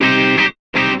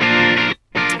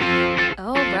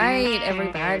right,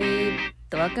 everybody.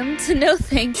 Welcome to No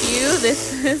Thank You.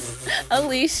 This is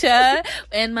Alicia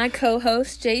and my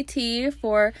co-host JT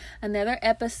for another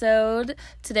episode.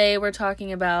 Today we're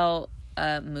talking about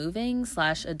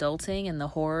moving/adulting and the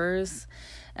horrors.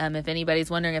 If anybody's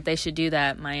wondering if they should do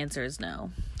that, my answer is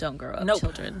no. Don't grow up,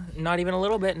 children. Not even a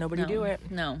little bit. Nobody do it.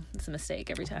 No, it's a mistake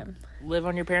every time. Live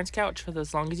on your parents' couch for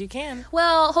as long as you can.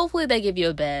 Well, hopefully they give you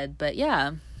a bed, but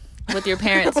yeah, with your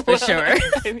parents for sure.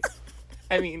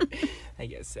 I mean, I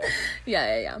guess so.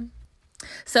 Yeah.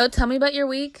 So tell me about your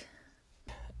week.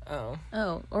 Oh,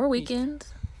 or weekend.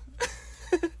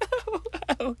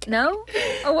 okay. No?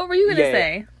 Oh, what were you gonna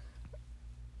say?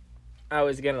 I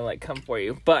was gonna come for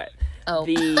you, but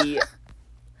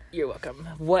you're welcome.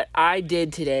 What I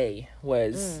did today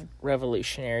was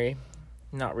revolutionary.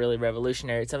 Not really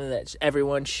revolutionary. It's something that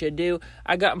everyone should do.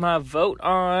 I got my vote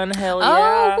on. Hell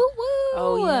yeah. Oh, woo-woo.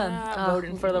 Oh, yeah.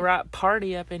 Voting for the right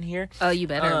party up in here. Oh, you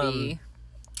better be.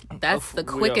 That's the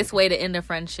quickest way to end a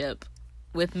friendship.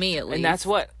 With me, at least. And that's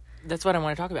what I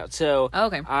want to talk about. So,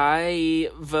 okay. I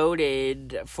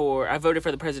voted for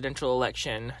the presidential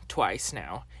election twice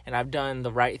now. And I've done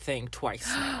the right thing twice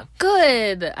now.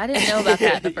 Good. I didn't know about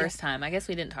that the first time. I guess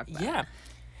we didn't talk about it. Yeah.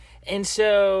 And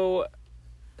so,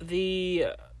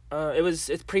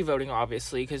 it's pre-voting,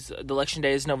 obviously, because the election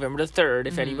day is November the 3rd.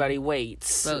 If anybody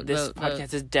waits, this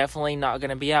podcast is definitely not going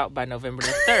to be out by November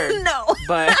the 3rd. No.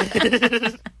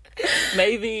 But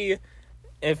maybe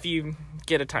if you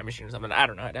get a time machine or something, I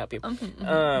don't know how to help you.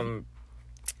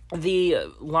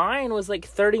 The line was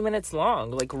 30 minutes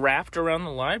long, wrapped around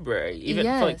the library, even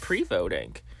for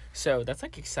pre-voting. So that's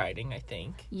exciting, I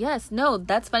think. Yes. No,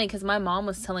 that's funny because my mom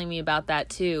was telling me about that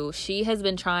too. She has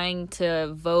been trying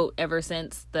to vote ever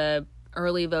since the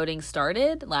early voting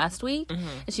started last week.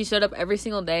 And she showed up every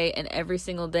single day, and every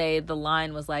single day the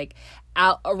line was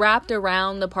out wrapped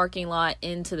around the parking lot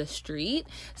into the street.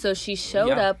 So she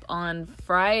showed up on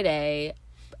Friday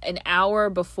an hour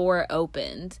before it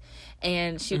opened,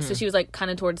 and she was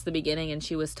kind of towards the beginning, and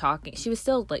she was talking. She was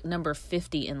still number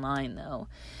 50 in line though.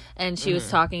 And she was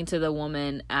talking to the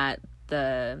woman at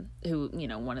one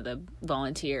of the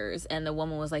volunteers, and the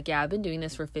woman was like, yeah, I've been doing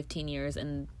this for 15 years,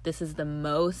 and this is the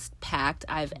most packed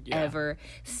I've ever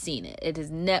seen it. It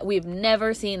is we've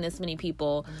never seen this many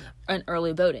people in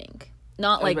early voting.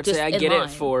 Not I just I in get line.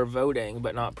 it for voting,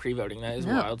 but not pre-voting. That is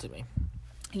wild to me.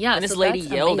 Yeah, and this lady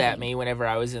yelled at me whenever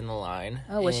I was in the line.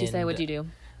 Oh, what'd she say? What'd you do?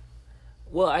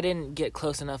 Well, I didn't get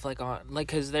close enough,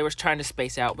 because they were trying to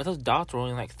space out, but those dots were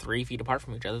only 3 feet apart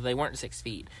from each other. They weren't 6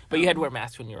 feet, but you had to wear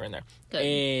masks when you were in there. Good.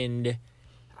 And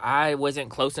I wasn't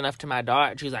close enough to my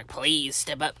dot. She was like, "Please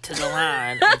step up to the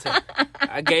line." And so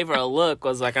I gave her a look.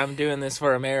 Was like, "I'm doing this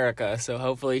for America." So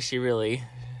hopefully she really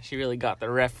got the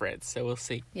reference. So we'll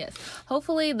see. Yes,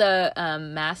 hopefully the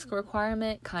mask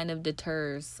requirement kind of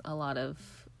deters a lot of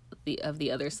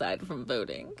the other side from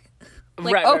voting.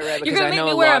 Right. Because you're gonna I make know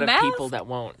me a wear lot a of mask? people that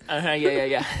won't.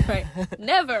 Yeah. Right.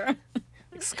 Never.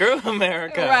 Screw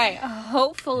America. Right.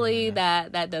 Hopefully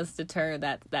that does deter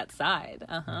that side.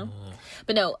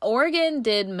 But no, Oregon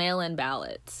did mail-in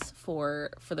ballots for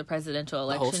the presidential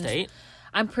election. The whole state?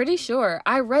 I'm pretty sure.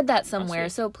 I read that somewhere,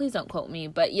 so please don't quote me.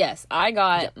 But yes, I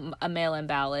got a mail-in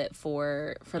ballot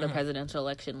for the presidential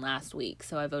election last week,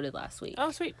 so I voted last week.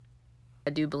 Oh, sweet. I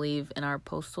do believe in our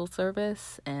postal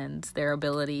service and their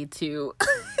ability to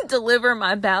deliver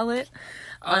my ballot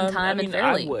on time and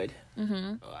fairly. I would.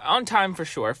 On time for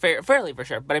sure. Fairly for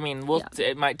sure. But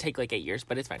it might take 8 years,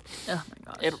 but it's fine. Oh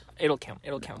my gosh. It'll count.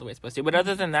 It'll count the way it's supposed to. But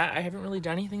other than that, I haven't really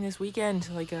done anything this weekend.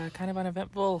 Kind of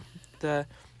uneventful. The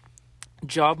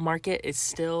job market is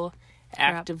still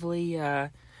actively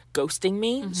ghosting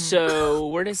me, so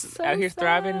we're just out here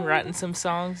thriving, writing some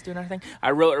songs, doing our thing.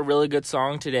 I wrote a really good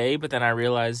song today, but then I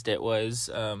realized it was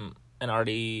a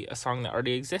song that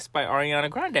already exists by Ariana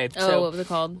Grande. So, what was it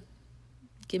called?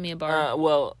 Give me a bar.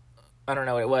 Well, I don't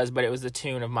know what it was, but it was the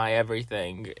tune of My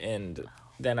Everything, and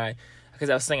then because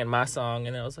I was singing my song,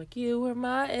 and I was like, "You were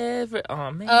my every."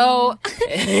 Oh man. Oh.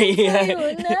 Yeah. You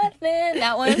were nothing.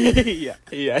 That one.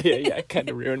 Yeah. Kind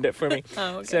of ruined it for me.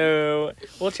 Oh, okay. So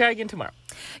we'll try again tomorrow.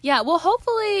 Yeah. Well,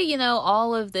 hopefully,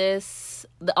 all of this,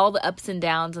 all the ups and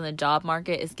downs in the job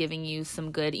market is giving you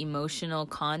some good emotional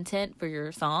content for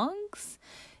your songs.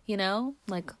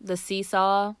 The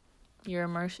seesaw, your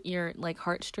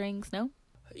heartstrings. No.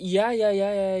 Yeah.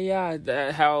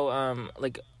 How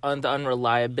on the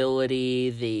unreliability,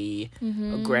 the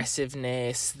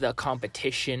aggressiveness, the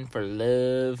competition for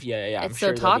love. Yeah. It's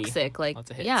so toxic.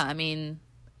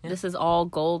 This is all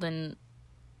golden,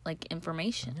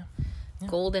 information,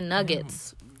 golden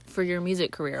nuggets for your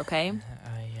music career. Okay.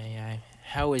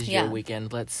 How was your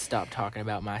weekend? Let's stop talking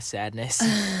about my sadness.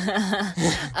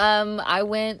 I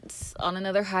went on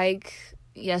another hike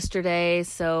yesterday,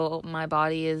 so my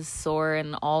body is sore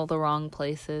in all the wrong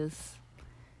places.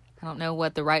 I don't know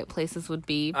what the right places would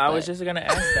be. I was just going to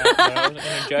ask that, but I wasn't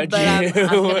going to judge you.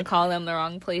 I'm going to call them the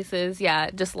wrong places.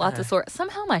 Yeah, just lots of sore.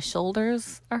 Somehow my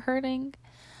shoulders are hurting.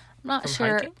 I'm not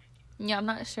sure. Hiking? Yeah, I'm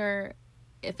not sure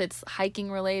if it's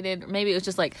hiking related. Maybe it was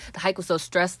just like the hike was so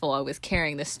stressful. I was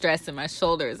carrying the stress in my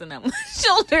shoulders, and now my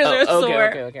shoulders are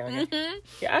sore. Okay. Mm-hmm.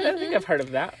 Yeah, I don't think I've heard of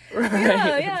that. Right.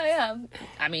 Yeah.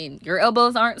 I mean, your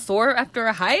elbows aren't sore after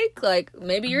a hike. Like,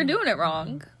 maybe you're doing it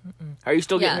wrong. Are you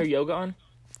still getting your yoga on?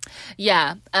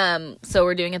 Yeah. So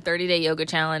we're doing a 30-day yoga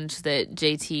challenge that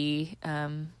JT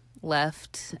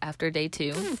left after day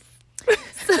 2. So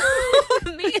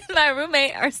me and my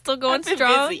roommate are still going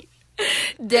strong. Busy.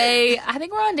 I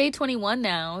think we're on day 21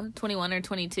 now, 21 or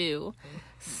 22.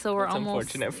 So we're that's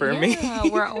almost unfortunate for me.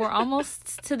 we're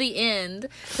almost to the end.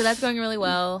 So that's going really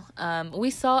well.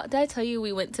 Did I tell you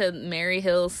we went to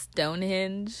Maryhill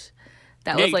Stonehenge?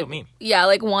 That was like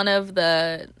like one of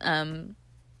the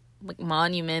like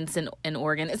monuments in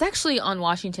Oregon. It's actually in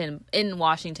Washington,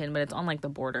 but it's on like the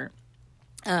border.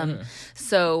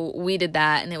 So we did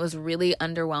that, and it was really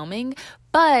underwhelming,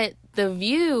 but the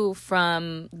view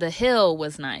from the hill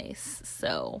was nice.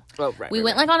 So we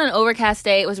went like on an overcast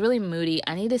day. It was really moody.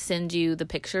 I need to send you the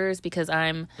pictures because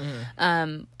I'm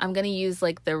gonna use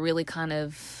like the really kind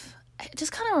of, it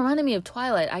just kind of reminded me of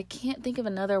Twilight. I can't think of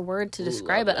another word to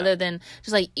describe it other than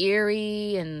just like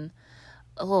eerie and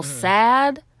a little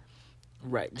sad.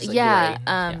 Right.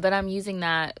 Like but I'm using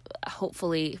that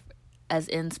hopefully as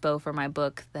inspo for my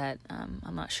book that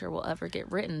I'm not sure will ever get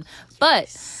written.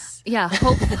 But yeah,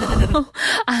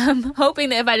 I'm hoping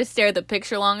that if I just stare at the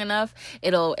picture long enough,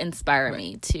 it'll inspire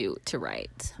me to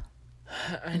write.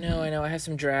 I know. I have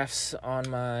some drafts on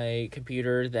my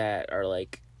computer that are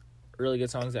like really good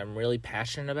songs that I'm really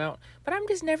passionate about, but I'm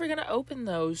just never going to open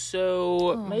those.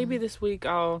 So maybe this week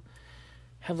I'll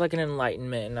have like an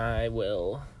enlightenment and I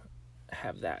will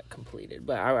have that completed,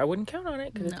 but I wouldn't count on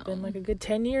it because it's been like a good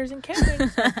 10 years in counting.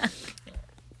 So.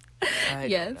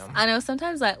 I know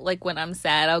sometimes like when I'm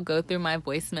sad, I'll go through my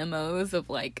voice memos of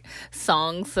like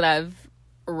songs that I've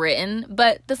written,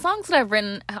 but the songs that I've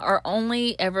written are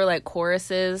only ever like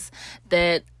choruses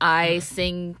that I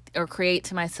sing or create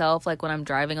to myself like when I'm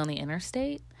driving on the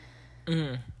interstate.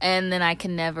 And then I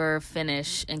can never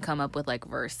finish and come up with like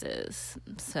verses.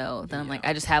 So then I'm like,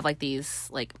 I just have like these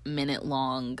like minute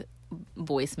long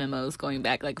voice memos going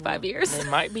back like 5 years. It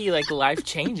might be like life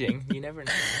changing. You never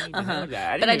know. Know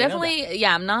that. I definitely,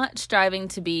 I'm not striving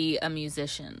to be a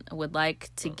musician. I would like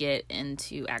to get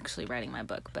into actually writing my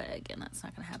book, but again, that's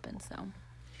not going to happen. So,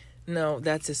 no,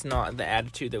 that's just not the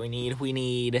attitude that we need. We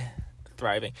need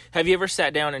thriving. Have you ever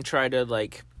sat down and tried to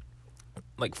like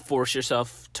force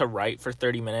yourself to write for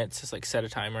 30 minutes? Just like set a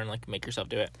timer and like make yourself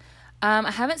do it.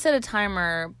 I haven't set a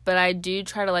timer, but I do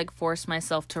try to like force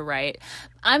myself to write.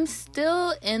 I'm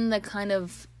still in the kind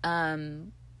of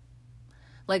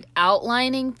like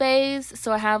outlining phase.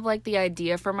 So I have like the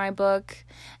idea for my book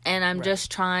and I'm just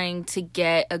trying to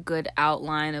get a good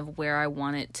outline of where I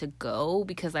want it to go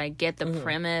because I get the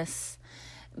premise,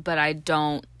 but I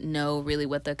don't know really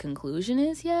what the conclusion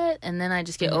is yet. And then I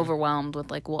just get overwhelmed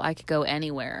with like, well, I could go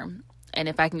anywhere. And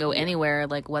if I can go anywhere,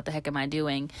 like, what the heck am I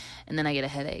doing? And then I get a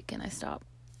headache and I stop.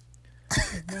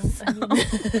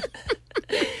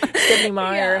 Stephenie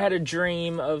Meyer had a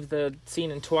dream of the scene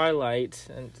in Twilight,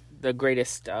 and the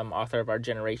greatest author of our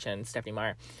generation, Stephenie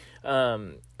Meyer.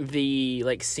 The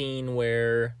like scene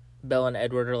where Belle and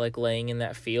Edward are like laying in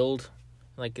that field,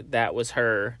 like that was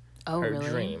her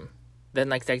dream. Then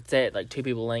like that's it, like two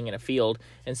people laying in a field,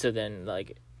 and so then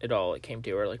like it came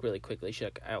to her like really quickly. She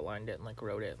like outlined it and like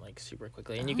wrote it like super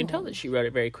quickly, and you can tell that she wrote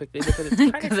it very quickly because it's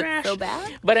kind of trash. It's so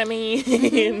bad. But I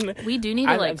mean, we do need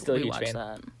to like rewatch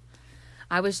that.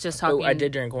 I was just talking. Oh, I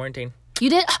did during quarantine.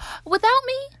 You did without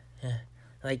me?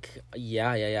 Like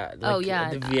yeah. Like, yeah.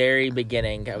 At the very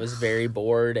beginning, I was very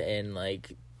bored and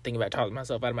like thinking about talking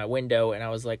myself out of my window, and I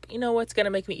was like, you know what's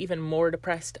gonna make me even more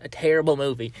depressed? A terrible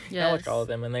movie. Yes. I watched all of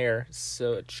them, and they are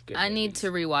such good movies. Need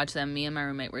to rewatch them. Me and my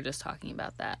roommate were just talking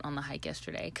about that on the hike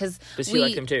yesterday. Does he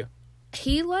like them too?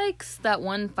 He likes that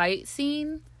one fight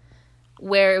scene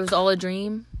where it was all a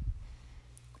dream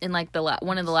in like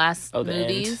one of the last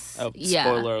movies. End. Oh,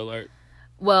 spoiler alert.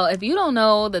 Well, if you don't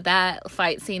know that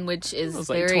fight scene, which is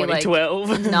very like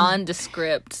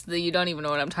nondescript, that you don't even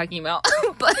know what I'm talking about,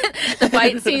 but the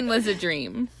fight scene was a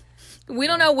dream. We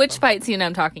don't know which fight scene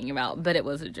I'm talking about, but it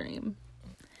was a dream.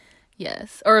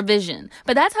 Yes, or a vision.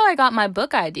 But that's how I got my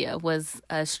book idea, was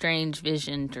a strange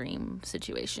vision dream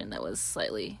situation that was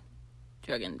slightly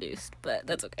drug induced, but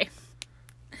that's okay.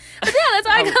 But yeah, that's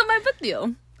how I got my book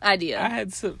deal idea. I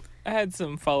had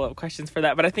some follow-up questions for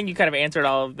that, but I think you kind of answered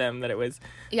all of them, that it was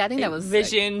I think that was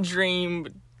vision dream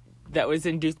that was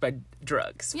induced by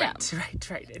drugs. Yeah.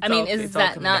 Right. I mean, is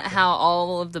that not how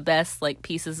all of the best like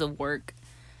pieces of work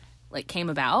like came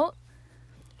about?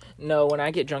 No, when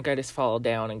I get drunk, I just fall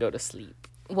down and go to sleep.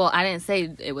 Well, I didn't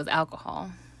say it was alcohol.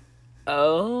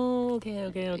 Oh,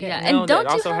 okay. Yeah, no, and don't that you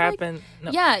also have, happen? Like,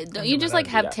 no, yeah, don't you just like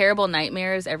have that. terrible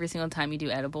nightmares every single time you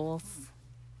do edibles?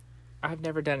 I've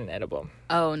never done an edible.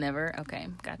 Oh, never? Okay,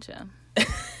 gotcha.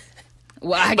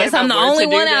 Well, I guess I'm the only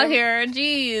one out here.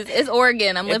 Jeez, it's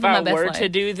Oregon. I'm living my best life. If I were to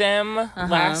do them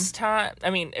last time,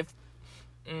 I mean,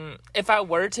 if I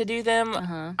were to do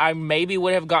them, I maybe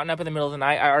would have gotten up in the middle of the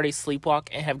night. I already sleepwalk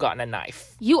and have gotten a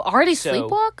knife. You already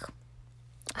sleepwalk?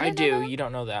 I do. You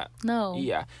don't know that? No.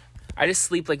 Yeah. I just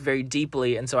sleep like very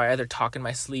deeply, and so I either talk in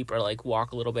my sleep or like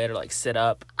walk a little bit or like sit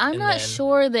up. I'm not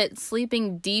sure that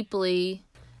sleeping deeply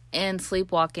and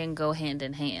sleepwalking go hand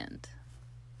in hand.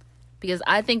 Because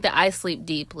I think that I sleep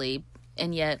deeply,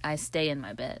 and yet I stay in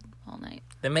my bed all night.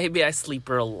 Then maybe I sleep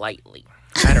real lightly.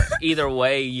 I don't, either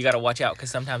way, you got to watch out,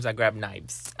 because sometimes I grab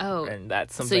knives. Oh. And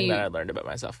that's something that I learned about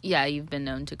myself. Yeah, you've been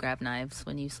known to grab knives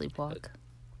when you sleepwalk.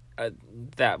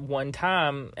 That one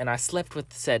time, and I slept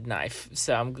with said knife,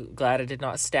 so I'm glad I did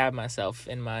not stab myself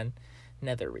in my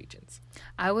nether regions.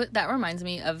 That reminds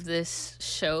me of this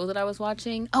show that I was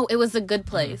watching. Oh, it was The Good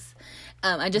Place.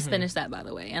 I just finished that, by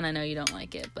the way, and I know you don't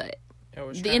like it, but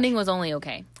the ending was only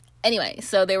okay. Anyway,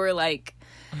 so they were like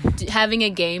having a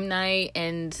game night,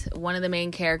 and one of the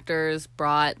main characters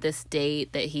brought this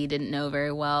date that he didn't know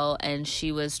very well, and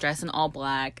she was dressed in all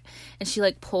black, and she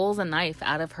like pulls a knife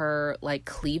out of her like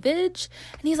cleavage,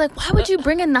 and he's like, why would you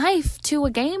bring a knife to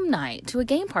a game night, to a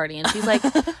game party? And she's like,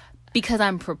 because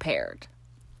I'm prepared.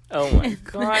 Oh my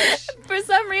gosh. For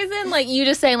some reason, like, you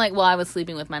just saying like, well, I was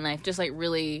sleeping with my knife, just like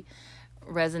really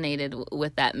resonated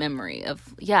with that memory of,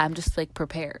 yeah, I'm just like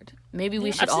prepared. Maybe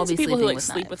we should all be sleeping who, like, with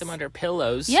sleep knives. with them under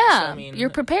pillows. Yeah, so, I mean, you're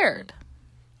prepared.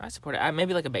 I support it.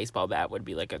 Maybe like a baseball bat would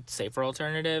be like a safer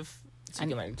alternative. So you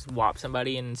can like just whop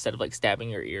somebody instead of like stabbing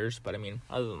your ears. But I mean,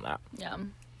 other than that. Yeah.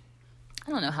 I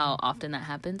don't know how often that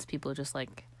happens. People just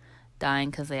like dying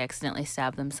because they accidentally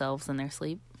stab themselves in their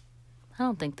sleep. I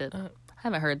don't think that... I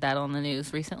haven't heard that on the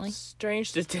news recently. Strange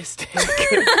statistic.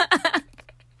 I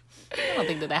don't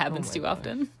think that happens too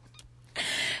often.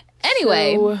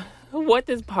 Anyway... So, what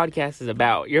this podcast is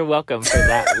about. You're welcome for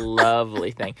that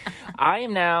lovely thing. I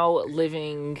am now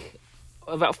living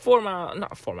about 4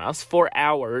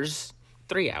 hours,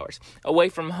 3 hours away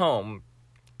from home.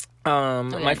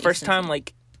 My first time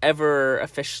like ever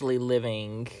officially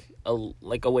living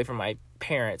like away from my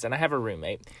parents, and I have a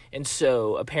roommate. And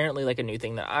so apparently like a new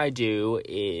thing that I do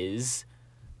is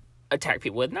attack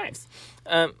people with knives.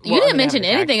 You didn't mention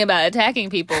anything about attacking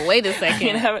people. Wait a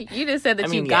second. You just said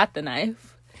that you got the knife.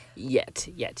 Yet.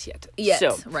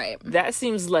 So, right. That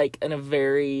seems like a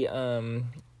very an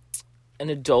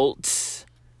adult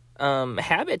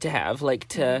habit to have, like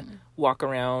to walk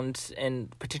around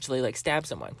and potentially like stab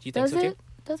someone. Do you think so too?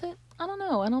 Does it? I don't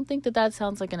know. I don't think that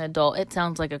sounds like an adult. It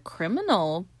sounds like a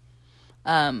criminal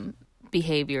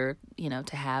behavior,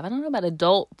 to have. I don't know about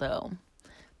adult though.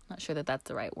 Not sure that that's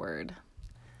the right word.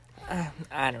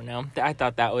 I don't know. I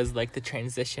thought that was like the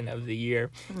transition of the year.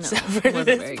 No, so for it wasn't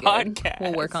this very podcast, good.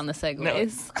 We'll work on the segues. No.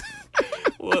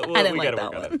 I didn't like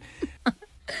that one.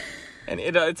 And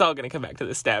it's all going to come back to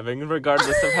the stabbing,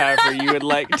 regardless of however you would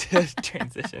like to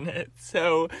transition it.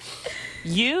 So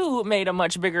you made a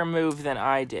much bigger move than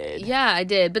I did. Yeah, I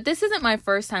did. But this isn't my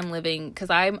first time living, because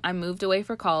I moved away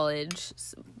for college.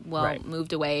 Well, right.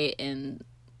 Moved away in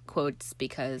quotes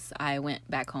because I went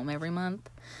back home every month.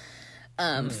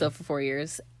 So for 4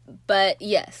 years. But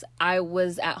yes, I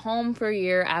was at home for a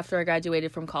year after I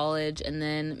graduated from college, and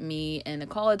then me and a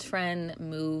college friend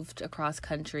moved across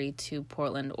country to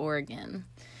Portland, Oregon.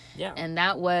 Yeah. And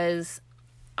that was,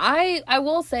 I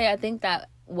will say, I think that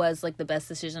was like the best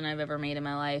decision I've ever made in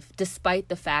my life, despite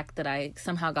the fact that I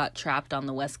somehow got trapped on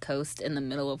the West Coast in the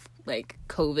middle of like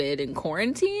COVID and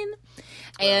quarantine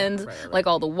and like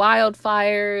all the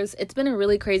wildfires. It's been a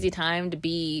really crazy time to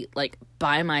be like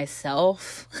by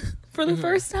myself for the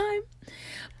first time.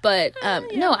 But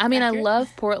no, I mean, accurate. I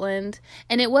love Portland,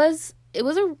 and it was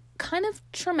a kind of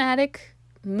traumatic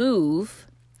move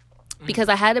because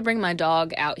I had to bring my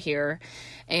dog out here,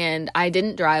 and I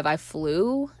didn't drive, I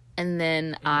flew. And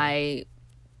then I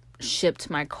shipped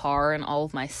my car and all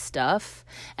of my stuff,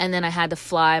 and then I had to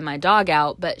fly my dog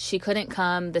out, but she couldn't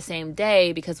come the same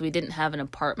day because we didn't have an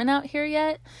apartment out here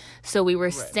yet. So we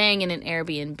were staying in an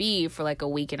Airbnb for like a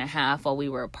week and a half while we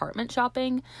were apartment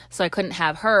shopping. So I couldn't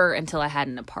have her until I had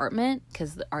an apartment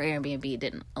because our Airbnb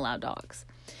didn't allow dogs.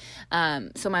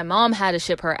 So my mom had to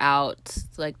ship her out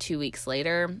like 2 weeks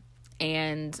later.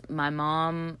 And my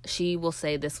mom, she will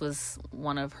say this was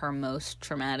one of her most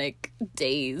traumatic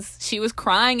days. She was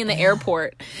crying in the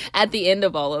airport at the end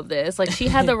of all of this. Like, she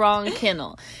had the wrong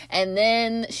kennel. And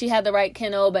then she had the right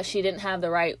kennel, but she didn't have the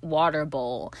right water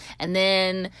bowl. And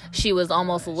then she was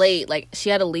almost late. Like, she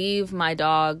had to leave my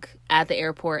dog at the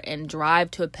airport and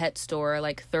drive to a pet store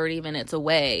like 30 minutes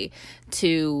away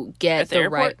to get the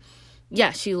right... Yeah,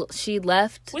 she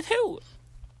left... With who?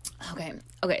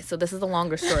 Okay, so this is a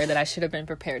longer story that I should have been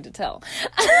prepared to tell.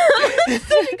 So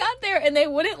we got there, and they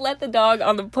wouldn't let the dog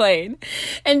on the plane.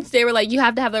 And they were like, you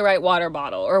have to have the right water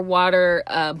bottle or water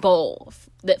bowl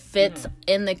that fits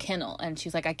in the kennel. And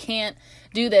she's like, I can't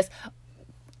do this.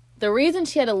 The reason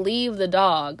she had to leave the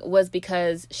dog was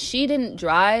because she didn't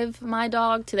drive my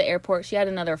dog to the airport. She had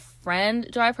another friend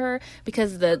drive her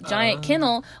because the giant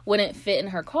kennel wouldn't fit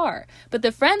in her car. But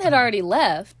the friend had already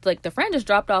left. Like, the friend just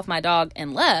dropped off my dog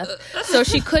and left. So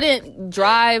she couldn't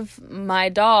drive my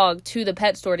dog to the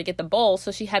pet store to get the bowl.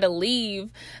 So she had to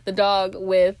leave the dog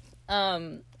with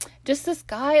just this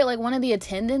guy, like one of the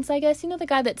attendants, I guess. You know, the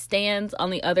guy that stands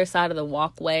on the other side of the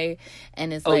walkway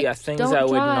and is like, things don't I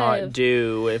would drive. not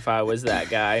do if I was that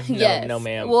guy. No, yes. No,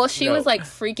 ma'am. Well, she was like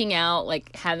freaking out,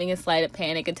 like having a slight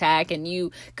panic attack, and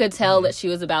you could tell that she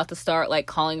was about to start like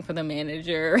calling for the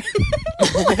manager.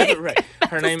 Right.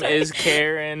 Her name is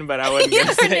Karen, but I wasn't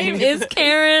gonna say. Her name is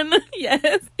Karen.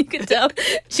 Yes, you could tell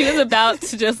she was about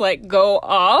to just like go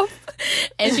off,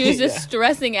 and she was just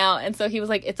stressing out. And so he was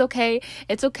like, "It's okay,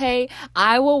 it's okay.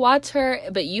 I will watch her,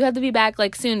 but you have to be back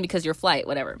like soon because your flight,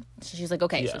 whatever." So she's like,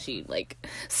 "Okay." Yeah. So she like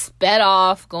sped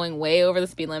off, going way over the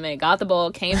speed limit, got the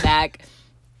bowl, came back,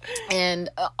 and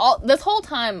all this whole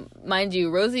time, mind you,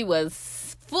 Rosie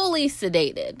was fully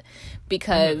sedated.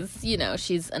 Because, you know,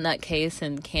 she's a nutcase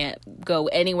and can't go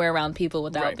anywhere around people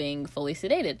without being fully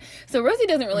sedated. So Rosie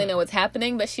doesn't really know what's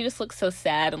happening, but she just looks so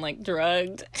sad and, like,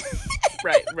 drugged.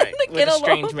 Right. With a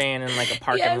strange man in, like, a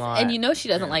parking lot. And you know she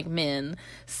doesn't like men.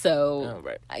 So,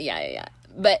 yeah.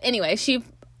 But anyway, she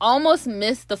almost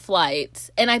missed the flight,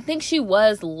 and I think she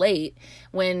was late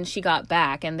when she got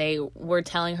back, and they were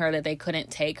telling her that they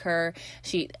couldn't take her.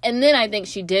 And then I think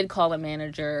she did call the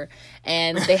manager,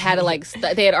 and they had to like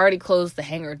they had already closed the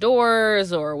hangar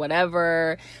doors or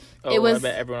whatever. I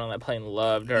bet everyone on that plane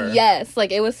loved her. Yes,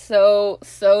 like it was so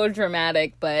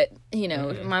dramatic, but you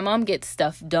know, my mom gets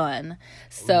stuff done.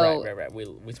 So right.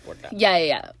 We support that.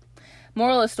 Yeah.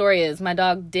 Moral of the story is my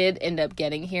dog did end up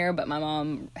getting here, but my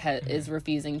mom is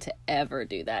refusing to ever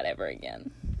do that ever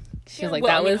again. She was like,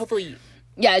 hopefully...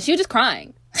 Yeah, she was just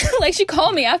crying. Like, she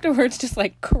called me afterwards just,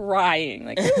 like, crying.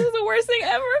 Like, this is the worst thing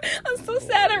ever. I'm so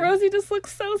sad, and Rosie just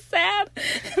looks so sad.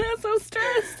 And I'm so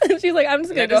stressed. And she's like, I'm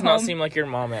just going to go home. That does not seem like your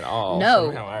mom at all.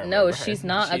 No, she's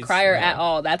not a crier at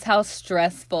all. That's how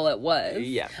stressful it was.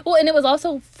 Yeah. Well, and it was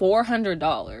also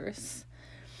 $400.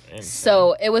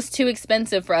 So it was too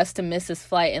expensive for us to miss this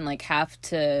flight and like have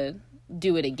to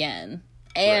do it again.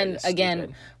 And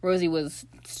again, Rosie was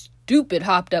stupid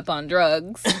hopped up on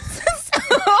drugs.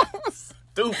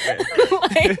 Stupid.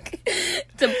 Like,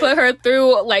 to put her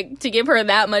through, like, to give her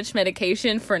that much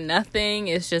medication for nothing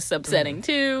is just upsetting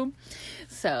too.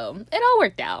 So it all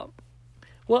worked out.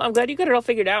 Well, I'm glad you got it all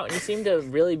figured out, and you seem to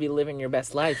really be living your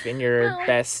best life in your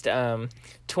best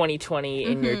 2020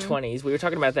 in your 20s. We were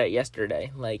talking about that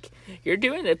yesterday. Like, you're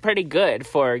doing it pretty good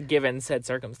for given said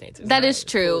circumstances. That is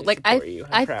true. Like,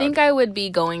 I think I would be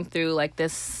going through, like,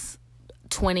 this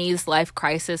 20s life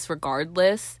crisis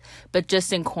regardless, but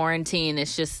just in quarantine,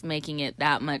 it's just making it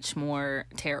that much more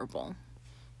terrible.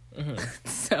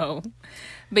 So,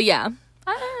 but yeah,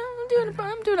 I'm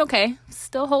doing okay.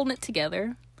 Still holding it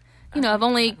together. You know, I've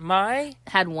only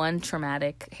had one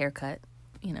traumatic haircut,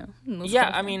 you know.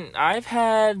 Yeah, I mean, I've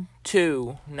had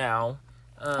 2 now.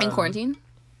 In quarantine?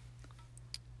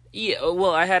 Yeah,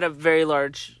 well, I had a very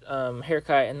large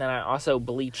haircut, and then I also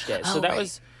bleached it. So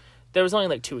there was only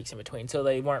like 2 weeks in between, so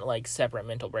they weren't like separate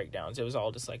mental breakdowns. It was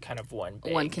all just like kind of one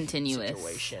continuous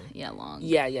situation. Yeah, long.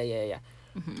 Yeah.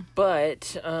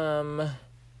 But my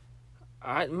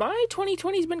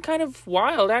 2020's been kind of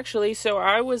wild, actually. So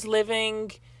I was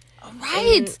living...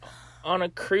 on a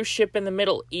cruise ship in the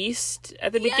Middle East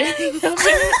at the beginning of it.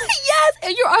 Yes!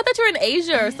 I thought you were in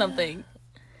Asia or something.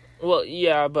 Well,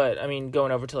 yeah, but, I mean,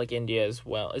 going over to, like, India as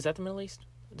well. Is that the Middle East?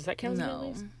 Does that count as the Middle No.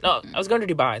 East? No, I was going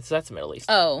to Dubai, so that's the Middle East.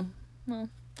 Oh, well,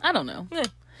 I don't know. Eh,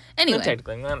 Anyway, no,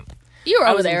 technically, you were I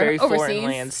over was there, in very overseas. foreign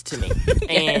lands to me. Yes.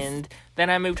 And then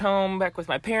I moved home back with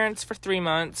my parents for 3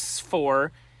 months,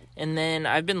 4. And then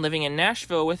I've been living in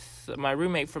Nashville with my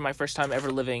roommate for my first time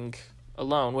ever living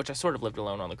alone, which I sort of lived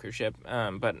alone on the cruise ship,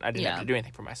 but I didn't have to do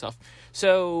anything for myself.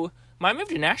 So my move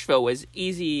to Nashville was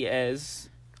easy as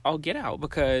all get out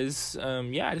because,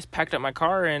 I just packed up my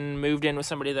car and moved in with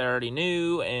somebody that I already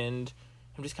knew, and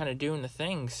I'm just kind of doing the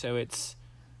thing. So it's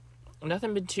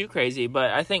nothing been too crazy, but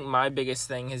I think my biggest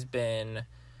thing has been,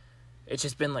 it's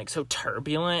just been, like, so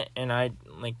turbulent, and I,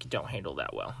 like, don't handle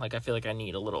that well. Like, I feel like I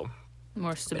need a little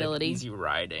More stability. easy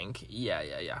riding.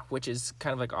 Yeah. Which is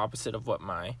kind of, like, opposite of what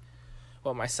my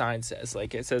sign says.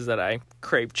 Like, it says that I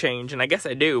crave change, and I guess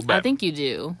I do, but... I think you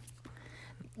do.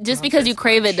 Just because you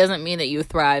crave it doesn't mean that you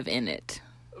thrive in it.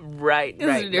 Right.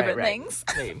 Those are different things.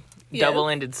 Hey, Yes.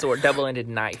 double-ended sword, double-ended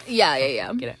knife.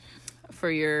 Yeah. Get it? For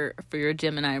your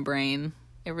Gemini brain,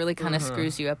 it really kind of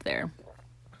screws you up there.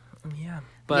 Yeah.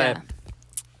 But Yeah.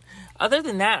 other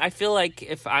than that, I feel like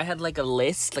if I had, like, a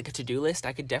list, like a to-do list,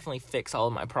 I could definitely fix all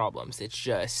of my problems. It's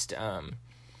just,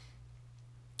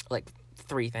 like,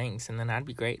 3 things, and then I'd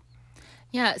be great.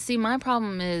 Yeah, see, my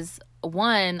problem is,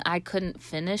 one, I couldn't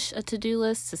finish a to-do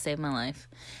list to save my life.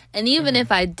 And even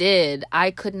if I did, I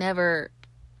could never...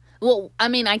 Well, I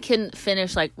mean, I couldn't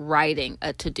finish, like, writing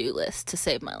a to-do list to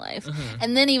save my life.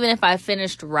 And then even if I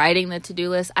finished writing the to-do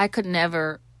list, I could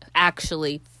never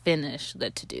actually finish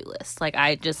the to-do list. Like,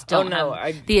 I just don't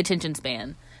have the attention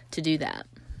span to do that.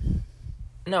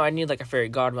 No, I need, like, a fairy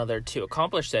godmother to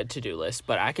accomplish that to-do list,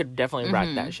 but I could definitely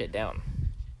write that shit down.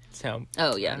 So...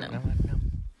 Oh, yeah, I don't no. know.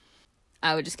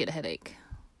 I would just get a headache.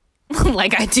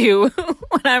 Like I do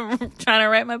when I'm trying to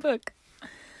write my book.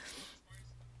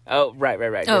 Oh, right.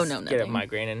 Oh, Just no, get a nothing.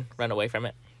 migraine and run away from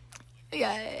it.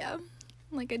 Yeah.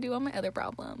 Like I do all my other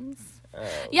problems. Oh,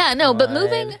 Yeah, no, but God.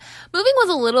 moving was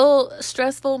a little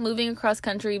stressful, moving across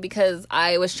country, because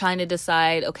I was trying to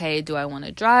decide, okay, do I want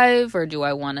to drive or do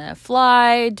I want to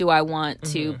fly? Do I want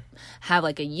to have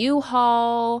like a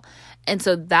U-Haul? And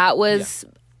so that was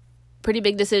pretty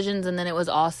big decisions. And then it was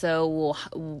also,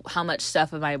 well, how much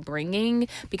stuff am I bringing?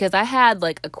 Because I had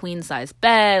like a queen size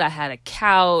bed, I had a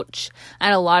couch, I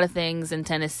had a lot of things in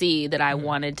Tennessee that I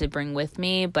wanted to bring with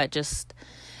me, but just...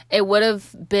 It would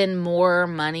have been more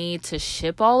money to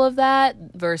ship all of that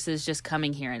versus just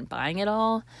coming here and buying it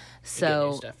all.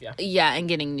 So, new stuff, yeah. Yeah, and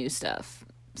getting new stuff.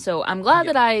 So I'm glad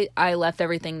that I left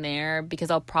everything there,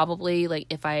 because I'll probably, like,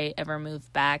 if I ever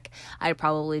move back, I'd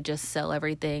probably just sell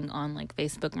everything on, like,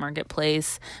 Facebook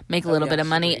Marketplace, make a little bit of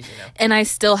money. easy now. And I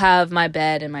still have my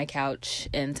bed and my couch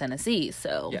in Tennessee,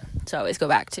 so I always go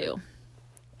back to.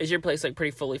 Is your place, like,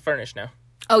 pretty fully furnished now?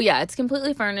 Oh, yeah, it's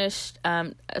completely furnished.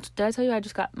 Did I tell you I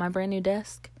just got my brand new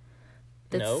desk?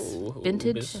 That's No,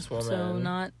 vintage, businesswoman. so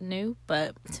not new,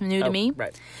 but it's new to me.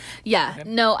 Right. Yeah,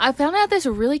 no, I found out this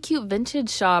really cute vintage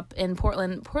shop in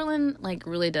Portland. Portland, like,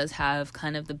 really does have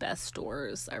kind of the best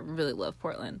stores. I really love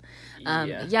Portland.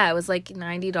 Yeah, it was like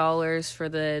 $90 for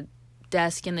the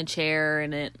desk and the chair,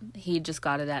 and he just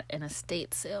got it at an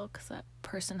estate sale because that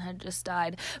person had just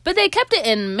died. But they kept it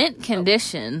in mint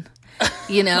condition,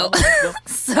 you know.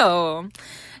 So,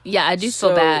 yeah, I do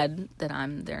feel bad that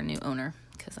I'm their new owner.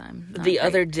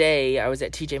 Other day, I was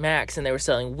at TJ Maxx, and they were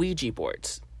selling Ouija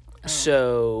boards.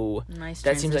 So, nice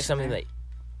that seems like something there.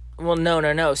 that... Well,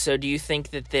 no. So, do you think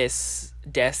that this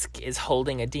desk is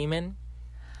holding a demon?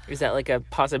 Is that, like, a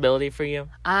possibility for you?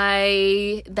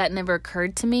 That never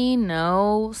occurred to me,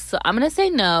 no. So, I'm going to say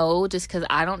no, just because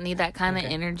I don't need that kind of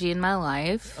energy in my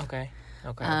life. Okay.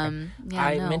 Yeah,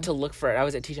 I no. meant to look for it. I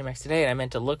was at TJ Maxx today, and I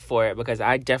meant to look for it because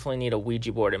I definitely need a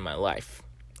Ouija board in my life.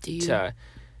 Do you?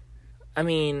 I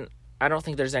mean, I don't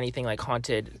think there's anything like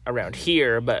haunted around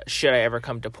here, but should I ever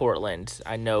come to Portland,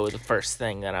 I know the first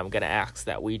thing that I'm going to ask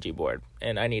that Ouija board,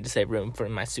 and I need to save room for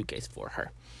my suitcase for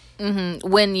her. Mm-hmm.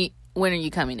 When are you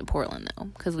coming to Portland, though?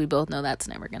 Because we both know that's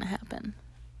never going to happen.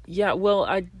 Yeah, well,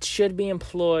 I should be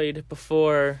employed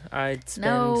before I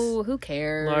spend who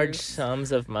cares? large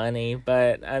sums of money,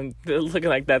 but I'm looking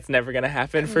like that's never going to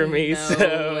happen for me. No,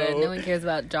 So no one cares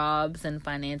about jobs and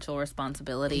financial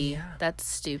responsibility. Yeah. That's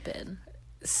stupid.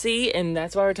 See, and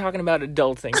that's why we're talking about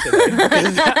adulting today,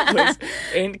 because that was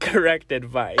incorrect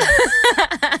advice.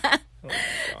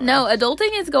 No,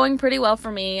 adulting is going pretty well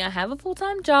for me. I have a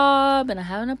full-time job, and I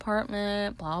have an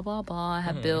apartment, blah, blah, blah. I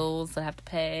have bills that I have to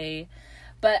pay.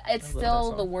 But it's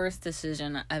still the worst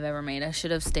decision I've ever made. I should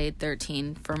have stayed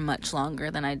 13 for much longer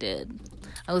than I did.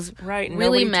 I was really nobody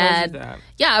tells you mad. that.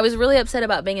 Yeah, I was really upset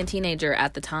about being a teenager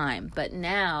at the time. But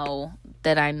now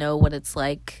that I know what it's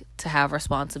like to have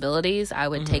responsibilities, I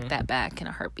would take that back in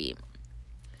a heartbeat.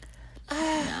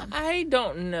 I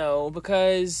don't know,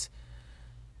 because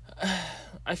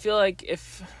I feel like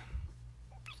if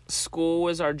school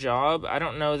was our job, I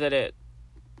don't know that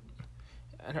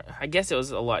I guess it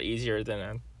was a lot easier than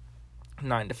a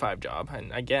 9-to-5 job,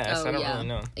 I guess. I don't really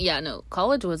know. Yeah, no,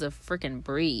 college was a freaking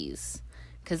breeze.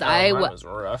 Because mine was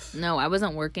rough. No, I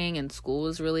wasn't working, and school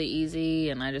was really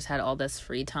easy, and I just had all this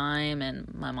free time,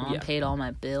 and my mom paid all my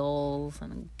bills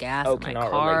and gas in my car.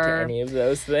 Cannot relate to any of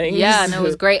those things. Yeah, no, it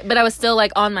was great. But I was still,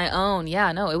 like, on my own.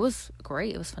 Yeah, no, it was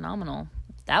great. It was phenomenal.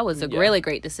 That was a really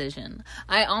great decision.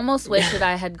 I almost wish that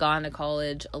I had gone to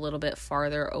college a little bit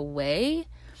farther away.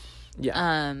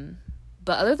 Yeah.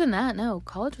 But other than that, no,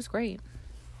 college was great.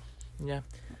 Yeah.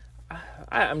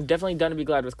 I'm definitely done to be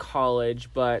glad with college,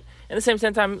 but in the same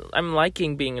sense, I'm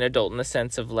liking being an adult in the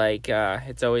sense of, like,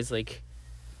 it's always, like,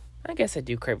 I guess I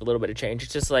do crave a little bit of change.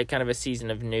 It's just, like, kind of a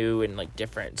season of new and, like,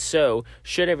 different. So,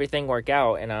 should everything work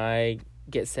out and I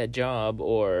get said job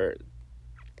or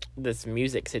this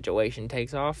music situation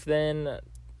takes off, then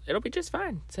it'll be just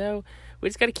fine. So, we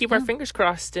just got to keep our fingers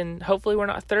crossed, and hopefully we're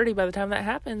not 30 by the time that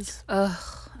happens. Ugh,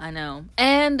 I know.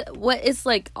 And what is,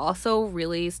 like, also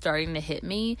really starting to hit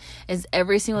me is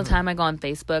every single time I go on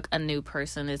Facebook, a new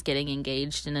person is getting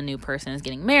engaged and a new person is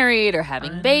getting married or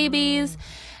having babies.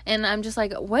 And I'm just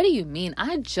like, what do you mean?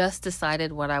 I just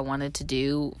decided what I wanted to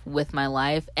do with my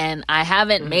life, and I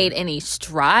haven't made any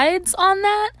strides on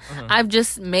that. I've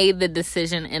just made the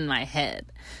decision in my head.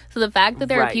 So the fact that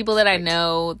there are people that I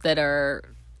know that are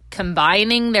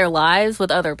combining their lives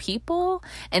with other people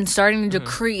and starting to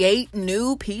create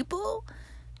new people.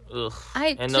 Ugh.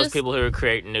 Those people who are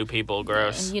creating new people,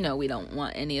 gross. You know, we don't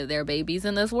want any of their babies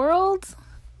in this world.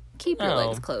 Keep your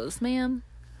legs closed, ma'am.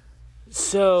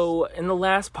 So, in the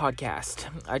last podcast,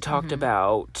 I talked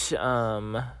about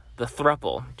the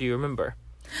throuple. Do you remember?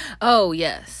 Oh,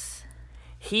 yes.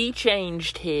 He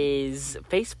changed his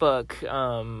Facebook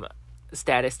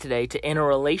status today to in a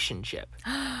relationship.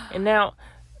 And now,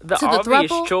 the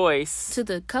obvious choice to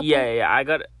the couple. Yeah. I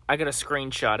got a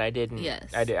screenshot. I didn't.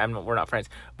 Yes. We're not friends.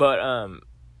 But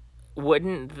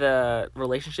wouldn't the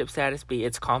relationship status be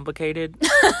it's complicated?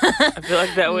 I feel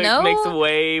like that makes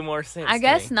way more sense. I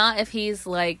guess not if he's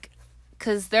like,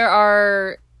 because there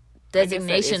are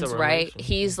designations, right?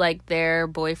 He's like their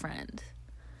boyfriend.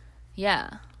 Yeah.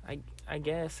 I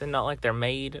guess, and not like they're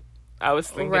maid. I was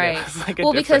thinking it was like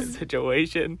a different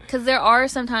situation. Because there are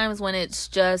sometimes when it's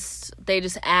just, they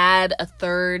just add a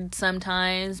third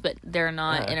sometimes, but they're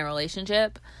not in a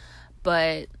relationship.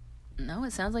 But no,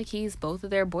 it sounds like he's both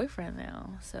of their boyfriend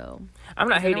now. So I'm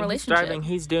not hating his driving.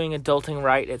 He's doing adulting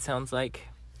right, it sounds like.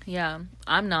 Yeah,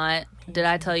 I'm not. Did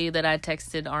I tell you that I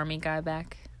texted Army guy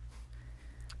back?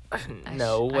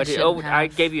 No. I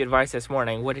gave you advice this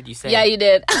morning. What did you say? Yeah, you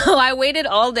did. I waited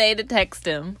all day to text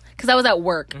him because I was at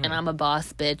work and I'm a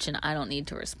boss bitch and I don't need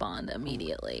to respond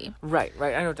immediately. Right.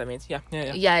 I know what that means. Yeah.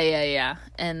 Yeah.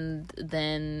 And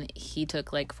then he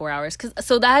took like 4 hours.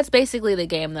 So that's basically the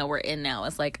game that we're in now.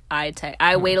 It's like I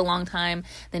wait a long time,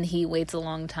 then he waits a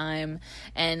long time,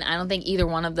 and I don't think either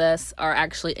one of us are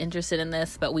actually interested in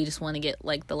this, but we just want to get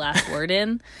like the last word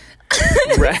in.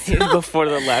 Right. Before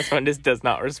the last one just does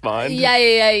not respond.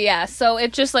 Yeah. So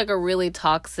it's just like a really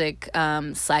toxic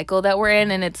cycle that we're in,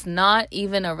 and it's not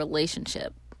even a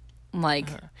relationship. Like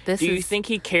this. Do you think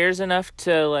he cares enough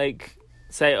to like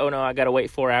say, "Oh no, I gotta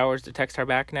wait 4 hours to text her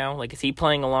back now"? Like, is he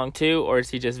playing along too, or is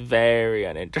he just very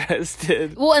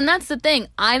uninterested? Well, and that's the thing.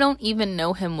 I don't even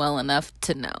know him well enough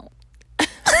to know.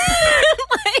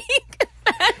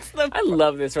 I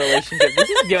love this relationship. This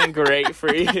is going great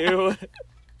for you.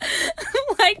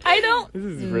 Like, I don't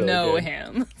know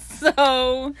him.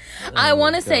 So I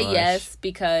want to say yes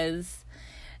because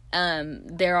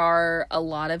there are a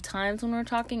lot of times when we're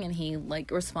talking and he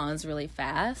like responds really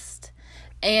fast.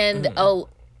 And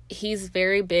he's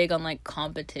very big on like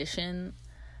competition.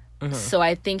 So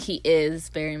I think he is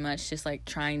very much just like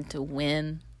trying to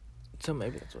win. So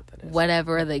maybe that's what that is.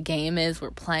 Whatever the game is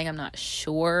we're playing, I'm not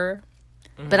sure.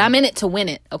 But I'm in it to win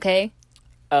it, okay?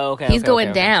 Oh, okay. He's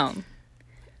going down.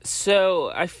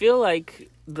 So I feel like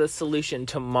the solution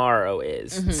tomorrow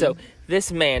is so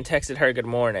this man texted her good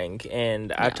morning,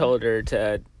 and I told her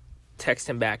to text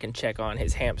him back and check on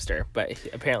his hamster, but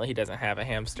apparently he doesn't have a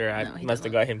hamster. I must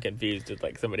have got him confused with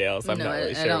like somebody else. I'm not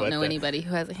really sure. I don't know anybody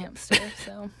who has a hamster.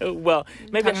 So well,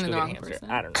 maybe I should go get a hamster. Person.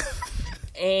 I don't know.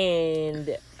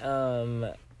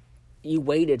 And you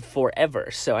waited forever,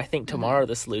 so I think tomorrow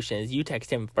the solution is you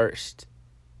text him first.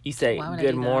 You say,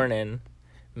 "Good morning,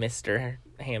 Mr.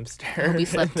 Hamster." We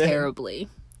slept terribly.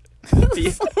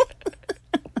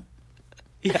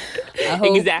 Yeah, I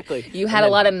hope exactly. you had a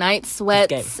lot of night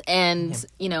sweats game.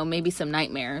 and, maybe some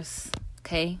nightmares.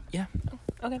 Okay? Yeah.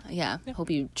 Okay. Yeah. Hope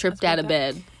you tripped out of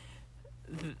bed.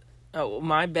 Oh,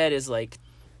 my bed is like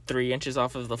 3 inches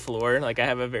off of the floor. Like, I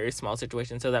have a very small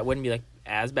situation, so that wouldn't be like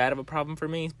as bad of a problem for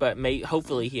me. But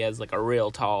hopefully he has like a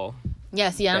real tall. Yeah,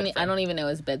 see, I don't even know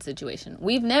his bed situation.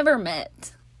 We've never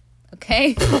met.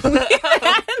 Okay?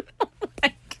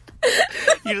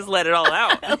 You just let it all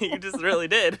out. You just really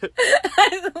did.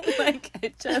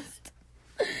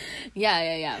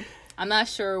 Yeah. I'm not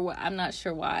sure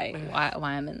why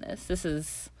I'm in this. This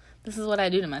is what I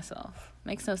do to myself.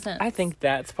 Makes no sense. I think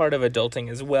that's part of adulting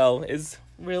as well, is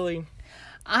really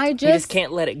you just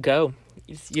can't let it go.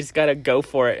 You just gotta go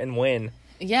for it and win.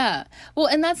 Yeah. Well,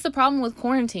 and that's the problem with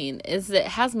quarantine, is that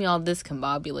it has me all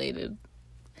discombobulated.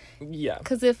 Yeah.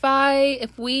 Because if I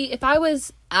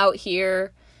was out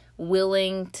here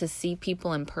willing to see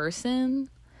people in person,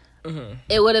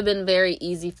 it would have been very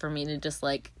easy for me to just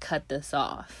like cut this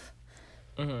off.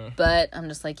 But I'm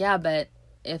just like, yeah, but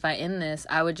if I end this,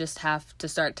 I would just have to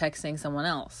start texting someone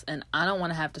else, and I don't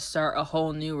want to have to start a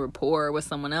whole new rapport with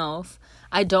someone else.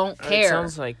 I don't care. It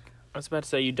sounds like I was about to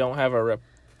say you don't have a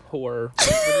rapport.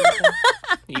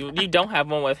 You don't have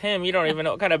one with him. You don't even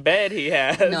know what kind of bed he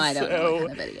has. No, I don't know what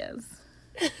kind of bed he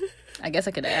has. I guess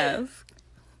I could ask.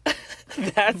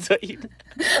 That's what you.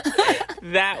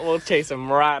 That will chase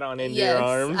him right on into your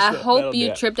arms. I hope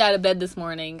you tripped out of bed this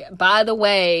morning. By the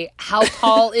way, how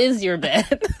tall is your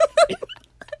bed?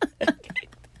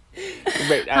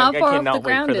 Wait, I cannot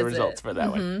wait for the results for that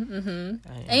one.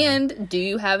 And do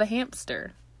you have a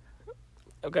hamster?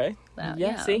 Okay.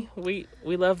 Yeah. See, we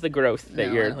love the growth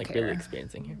that you're like really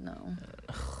experiencing here. No.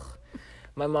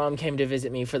 My mom came to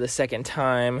visit me for the second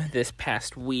time this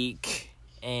past week,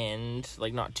 and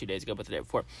like not 2 days ago, but the day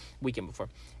before, weekend before,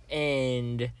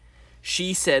 and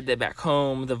she said that back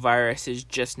home the virus is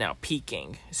just now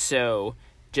peaking. So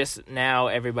just now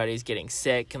everybody's getting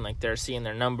sick, and like they're seeing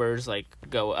their numbers like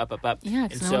go up. Yeah,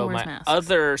 and so my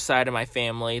other side of my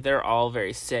family, they're all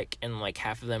very sick, and like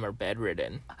half of them are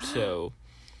bedridden. So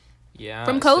yeah,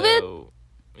 from COVID. So,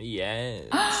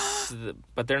 yes,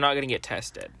 but they're not gonna get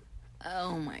tested.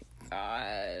 Oh my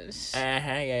gosh.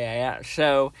 Yeah.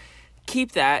 So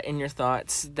keep that in your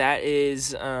thoughts. That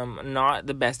is not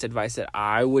the best advice that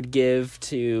I would give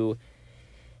to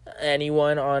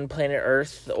anyone on planet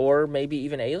Earth, or maybe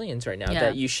even aliens right now.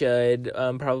 That you should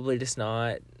probably just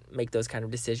not make those kind of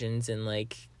decisions and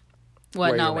like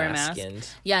wear a mask.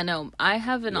 Yeah, no. I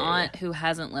have an aunt who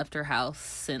hasn't left her house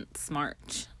since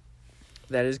March.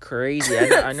 That is crazy.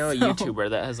 I know a YouTuber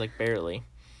that has like barely.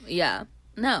 Yeah.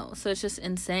 No, so it's just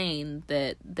insane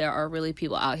that there are really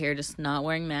people out here just not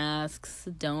wearing masks,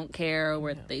 don't care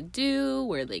what they do,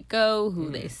 where they go, who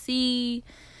they see.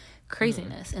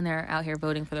 Craziness. And they're out here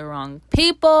voting for the wrong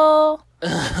people.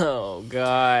 Oh,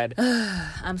 God.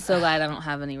 I'm so glad I don't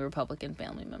have any Republican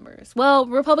family members. Well,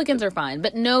 Republicans are fine,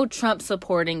 but no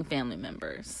Trump-supporting family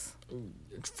members.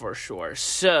 For sure.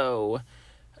 So,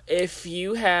 if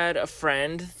you had a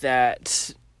friend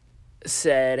that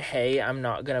said, hey, I'm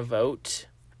not gonna vote,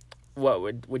 what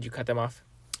would you cut them off?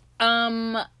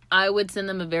 I would send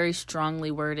them a very strongly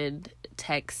worded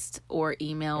text or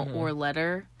email or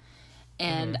letter,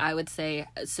 and I would say,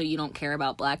 so you don't care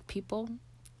about black people,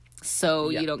 so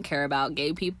you don't care about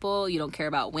gay people, you don't care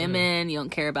about women, you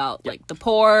don't care about like the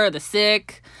poor, the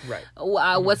sick, right?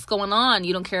 What's going on?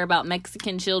 You don't care about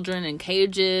Mexican children in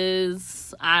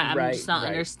cages. I'm just not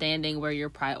understanding where your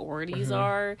priorities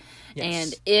are. Yes.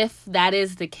 And if that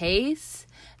is the case,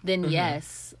 then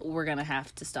yes, we're gonna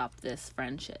have to stop this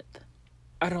friendship.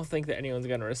 I don't think that anyone's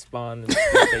gonna respond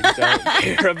that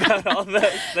they don't care about all those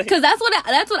things. Because that's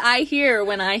what I hear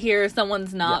when I hear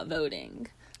someone's not voting.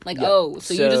 Like, so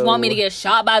you just want me to get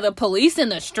shot by the police in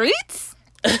the streets?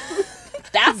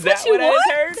 That's what you want?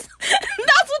 I heard?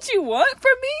 That's what you want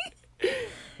from me?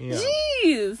 Yeah.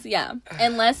 Jeez. Yeah.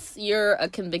 Unless you're a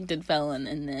convicted felon,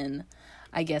 and then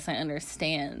I guess I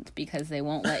understand, because they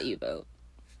won't let you vote.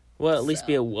 Well, at least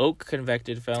be a woke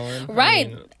convicted felon.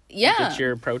 Right. Get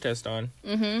your protest on.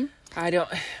 Mm-hmm.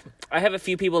 I have a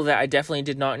few people that I definitely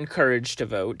did not encourage to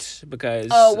vote because...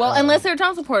 Oh, well, unless they're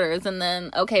Trump supporters, and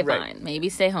then, okay, fine. Maybe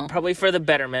stay home. Probably for the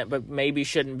betterment, but maybe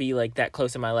shouldn't be, like, that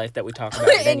close in my life that we talk about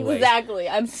it anyway. Exactly.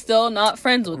 I'm still not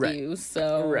friends with you,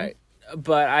 so... Right.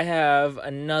 But I have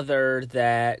another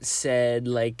that said,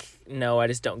 like, no, I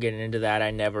just don't get into that.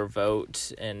 I never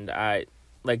vote, and I...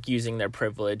 like, using their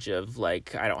privilege of,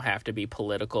 like, I don't have to be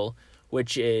political,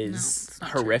 which is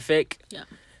horrific. True. Yeah.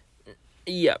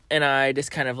 Yep. And I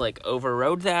just kind of, like,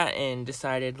 overrode that and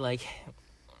decided, like,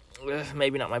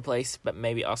 maybe not my place, but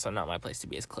maybe also not my place to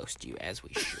be as close to you as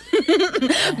we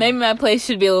should. Maybe my place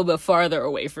should be a little bit farther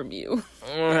away from you.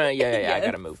 Yeah, I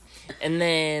gotta move. And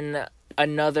then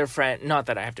another friend, not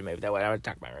that I have to move that way, I would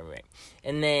talk to my roommate.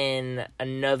 And then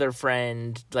another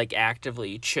friend, like,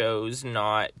 actively chose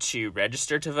not to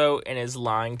register to vote and is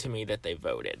lying to me that they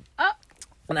voted. Oh.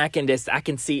 And I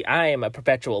can see, I am a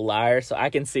perpetual liar, so I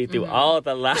can see through all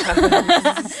the lies.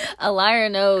 A liar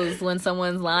knows when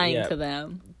someone's lying to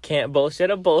them. Can't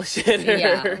bullshit a bullshitter.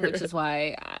 Yeah, which is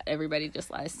why everybody just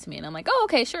lies to me. And I'm like, oh,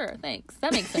 okay, sure, thanks.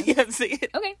 That makes sense. Yeah, see?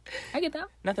 Okay, I get that.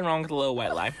 Nothing wrong with a little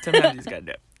white lie. Sometimes you just gotta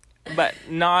do it. But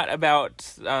not about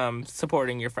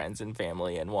supporting your friends and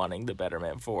family and wanting the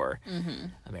betterment for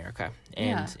America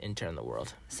and, in turn, the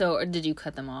world. So, did you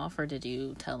cut them off, or did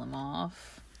you tell them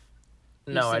off?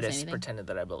 No, I just pretended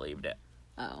that I believed it.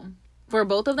 Oh. For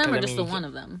both of them, or just the one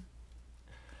of them?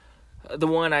 The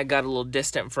one I got a little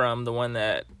distant from, the one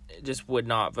that just would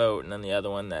not vote, and then the other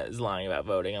one that is lying about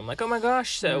voting. I'm like, oh my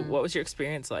gosh, so what was your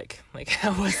experience like? Like,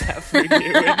 how was that for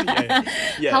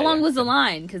you? How long was the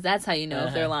line? Because that's how you know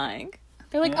if they're lying.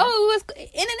 They're like, oh, it was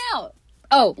in and out.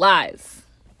 Oh, lies.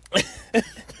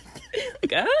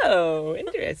 Like, oh,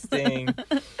 interesting.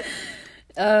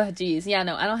 Geez. Yeah,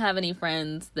 no, I don't have any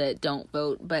friends that don't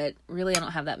vote, but really I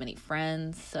don't have that many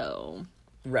friends, so...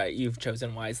 Right, you've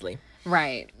chosen wisely.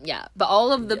 Right, yeah. But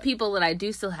all of the people that I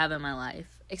do still have in my life,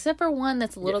 except for one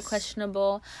that's a little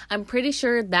questionable, I'm pretty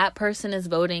sure that person is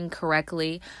voting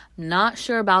correctly. Not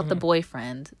sure about the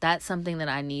boyfriend. That's something that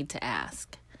I need to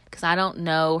ask, because I don't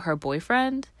know her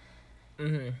boyfriend.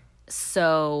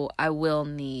 So I will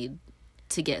need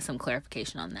to get some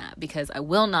clarification on that, because I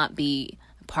will not be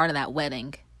part of that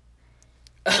wedding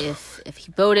if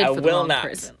he voted for the wrong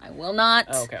person. I will not.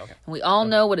 Oh, okay. And we all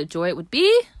know what a joy it would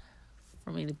be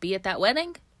for me to be at that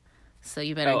wedding. So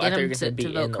you better get him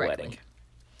to vote correctly. Wedding.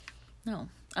 No,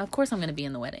 of course I'm going to be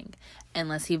in the wedding,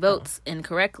 unless he votes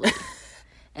incorrectly,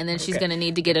 and then she's going to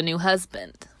need to get a new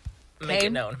husband. Okay? Make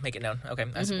it known. Okay,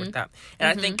 I support that. And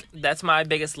I think that's my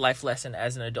biggest life lesson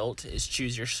as an adult is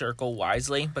choose your circle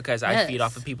wisely, because I feed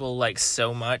off of people like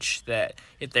so much that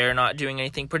if they're not doing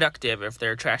anything productive, or if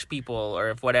they're trash people,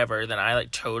 or if whatever, then I like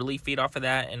totally feed off of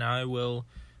that, and I will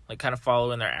like kind of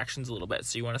follow in their actions a little bit.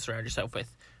 So you want to surround yourself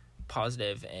with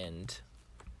positive and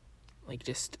like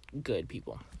just good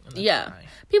people. Yeah.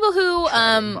 People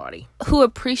who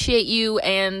appreciate you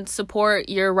and support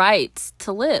your rights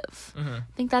to live. I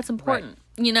think that's important,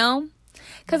 you know?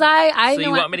 Because I So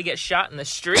you want me to get shot in the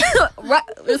street? Right.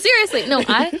 Seriously. No,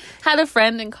 I had a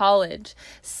friend in college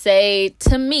say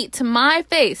to me, to my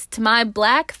face, to my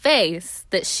black face,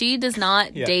 that she does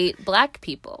not date black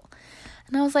people.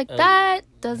 And I was like, that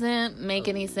doesn't make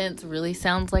any sense. Really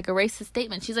sounds like a racist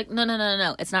statement. She's like,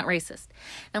 no. It's not racist.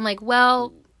 And I'm like,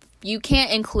 well, you can't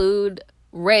include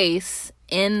race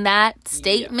in that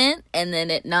statement and then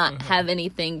it not have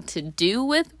anything to do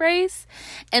with race.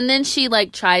 And then she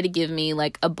like tried to give me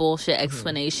like a bullshit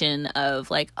explanation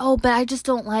of like, oh, but I just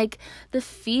don't like the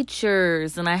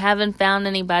features and I haven't found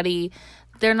anybody,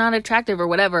 they're not attractive or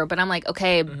whatever. But I'm like,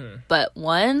 okay, but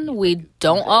one, we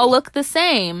don't all look the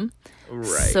same. Right.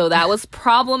 So that was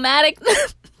problematic.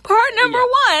 Part number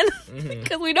one,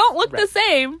 because we don't look the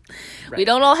same. Right. We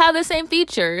don't all have the same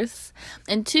features.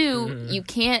 And two, you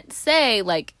can't say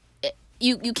like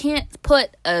you can't put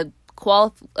a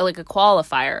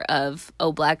qualifier of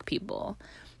black people,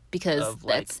 because of,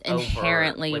 that's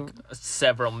inherently over, like,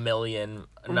 several million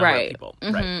number of people.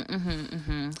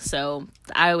 So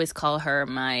I always call her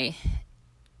my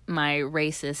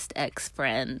racist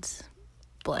ex-friend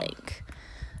blank.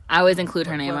 I always include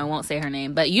her name. I won't say her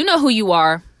name, but you know who you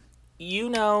are. You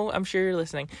know, I'm sure you're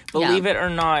listening. Believe it or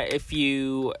not, if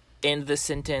you end the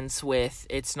sentence with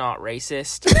 "it's not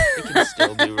racist," it can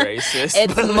still be racist.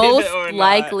 It's most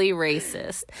likely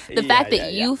racist. The fact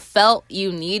that you felt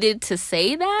you needed to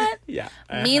say that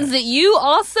means that you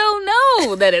also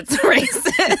know that it's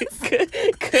racist.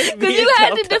 Because you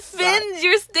had to defend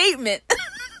your statement.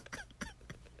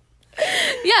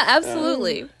 Yeah,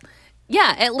 absolutely.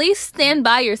 Yeah, at least stand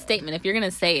by your statement if you're going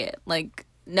to say it. Like,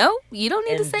 no, you don't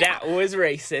need to say that. That was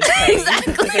racist.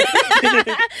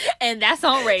 Exactly. And that's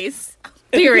on race.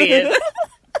 Period.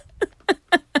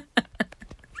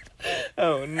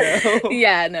 Oh, no.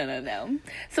 Yeah, no.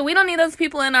 So we don't need those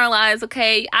people in our lives,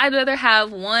 okay? I'd rather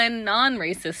have one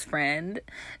non-racist friend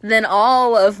than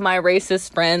all of my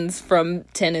racist friends from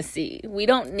Tennessee. We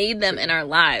don't need them in our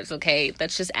lives, okay?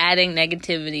 That's just adding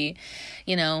negativity,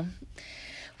 you know.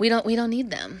 We don't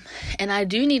need them. And I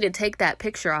do need to take that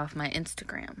picture off my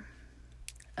Instagram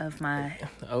of my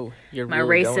you're my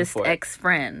really racist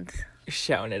ex-friend.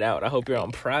 shouting it out. I hope you're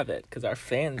on private because our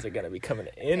fans are going to be coming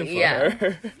in for Yeah.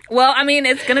 her. Well, I mean,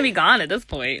 it's gonna be gone at this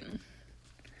point.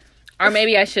 Or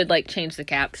maybe I should, like, change the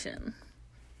caption.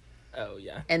 Oh,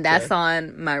 yeah. And that's Sure.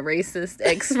 on my racist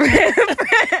ex-friend.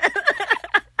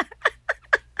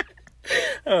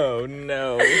 Oh,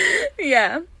 no.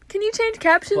 Yeah. Can you change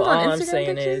captions Well, on all Instagram I'm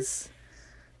saying pictures? is...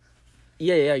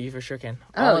 Yeah, you for sure can.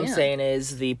 Oh, All I'm yeah. saying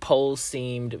is the polls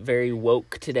seemed very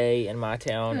woke today in my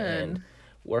town, Good. and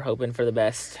we're hoping for the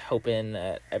best, hoping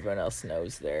that everyone else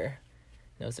knows their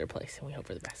place, and we hope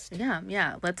for the best.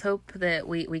 Yeah. Let's hope that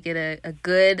we get a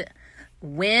good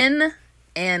win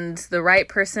and the right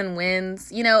person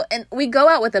wins. You know, and we go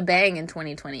out with a bang in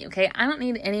 2020, okay? I don't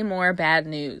need any more bad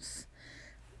news.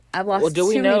 I've lost do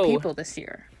we too know- many people this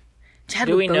year. Do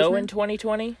Chadwick we know Boseman? in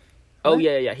 2020? Oh, What?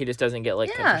 yeah. He just doesn't get, like,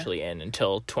 Yeah. officially in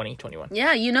until 2021.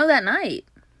 Yeah, you know that night.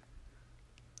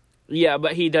 Yeah,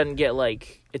 but he doesn't get,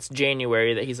 like... It's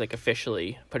January that he's, like,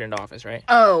 officially put into office, right?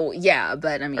 Oh, yeah,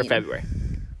 but I mean... Or February.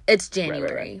 It's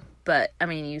January. right. But, I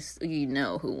mean, you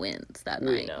know who wins that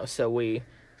We night. know, so we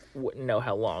know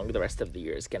how long the rest of the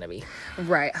year is going to be.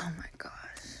 Right. Oh, my gosh.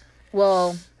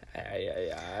 Well...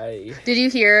 Aye. Did you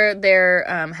hear they're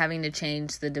having to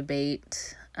change the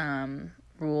debate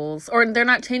rules? Or they're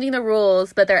not changing the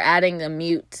rules, but they're adding a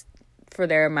mute for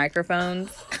their microphones.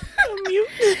 Mute?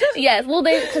 Yes, well,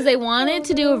 because they wanted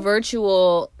to do a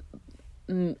virtual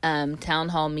town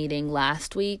hall meeting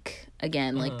last week.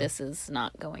 Again, like, this is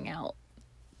not going out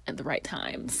at the right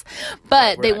times.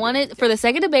 But we're they not wanted, for the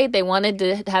second debate, they wanted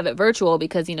to have it virtual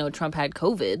because, you know, Trump had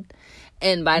COVID.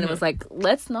 And Biden was like,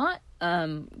 let's not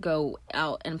go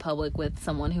out in public with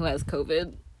someone who has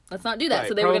COVID. Let's not do that. Right,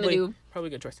 So they were going to probably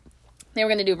a good choice.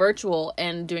 do virtual,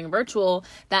 and doing virtual,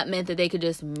 that meant that they could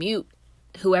just mute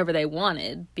whoever they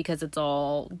wanted because it's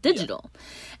all digital.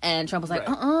 And Trump was like,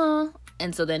 Right.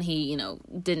 And so then he, you know,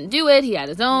 didn't do it. He had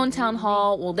his own town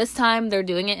hall. Well, this time they're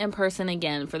doing it in person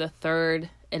again for the third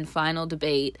and final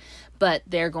debate, but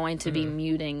they're going to be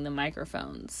muting the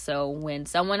microphones. So when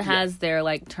someone has their,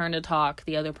 like, turn to talk,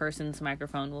 the other person's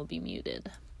microphone will be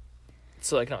muted.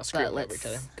 So, like, not screaming But over each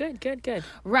other. let's- Good.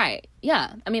 Right.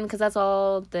 Yeah. I mean, because that's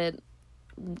all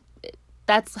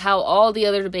that's how all the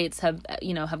other debates have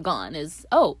gone is,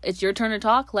 oh, it's your turn to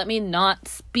talk. Let me not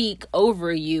speak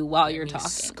over you while you're You talking.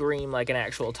 scream like an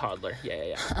actual toddler.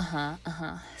 Yeah.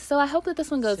 So I hope that this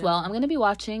one goes well. I'm going to be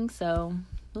watching, so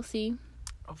we'll see.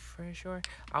 Oh, for sure.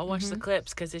 I'll watch the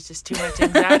clips because it's just too much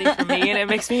anxiety for me, and it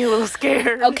makes me a little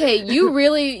scared. Okay,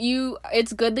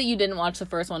 it's good that you didn't watch the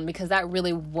first one because that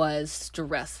really was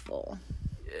stressful.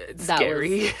 It's That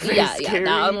scary. was, Very yeah, scary.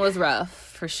 that one was rough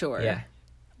for sure. Yeah.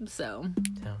 So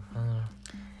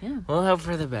Yeah. We'll hope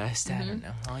for the best. I don't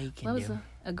know. All you can that was do.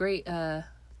 a great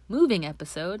moving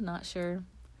episode. Not sure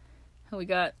how we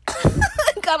got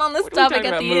on this We're topic talking at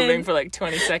about the moving end. for like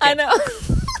 20 seconds. I know.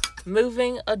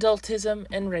 Moving, adultism,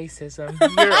 and racism.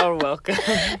 You're all welcome.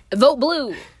 Vote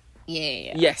blue.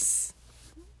 Yeah. Yes.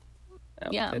 Oh,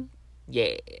 Yeah.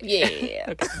 Yeah. Yeah.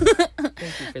 Okay. Thank you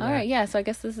for that. All right. Yeah. So I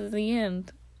guess this is the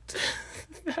end.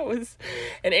 That was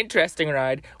an interesting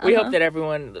ride. We hope that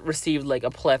everyone received like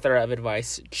a plethora of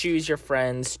advice. Choose your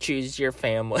friends, choose your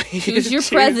family. Choose your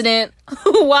president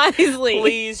wisely.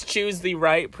 Please choose the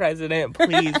right president,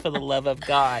 please, for the love of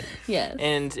God. Yes.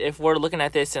 And if we're looking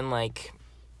at this in like,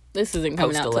 This isn't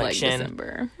coming out till like Post-election.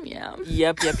 December. Yeah.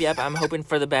 yep, I'm hoping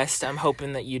for the best. I'm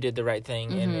hoping that you did the right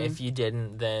thing. And Mm-hmm. if you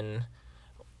didn't, then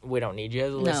we don't need you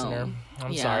as a listener.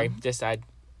 I'm Yeah. sorry.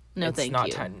 No, it's thank not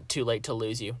you. too late to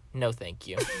lose you. No, thank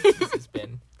you. This has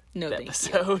been No, the thank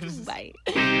episode. you. Bye.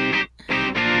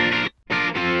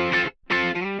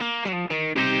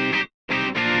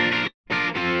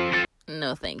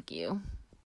 No, thank you.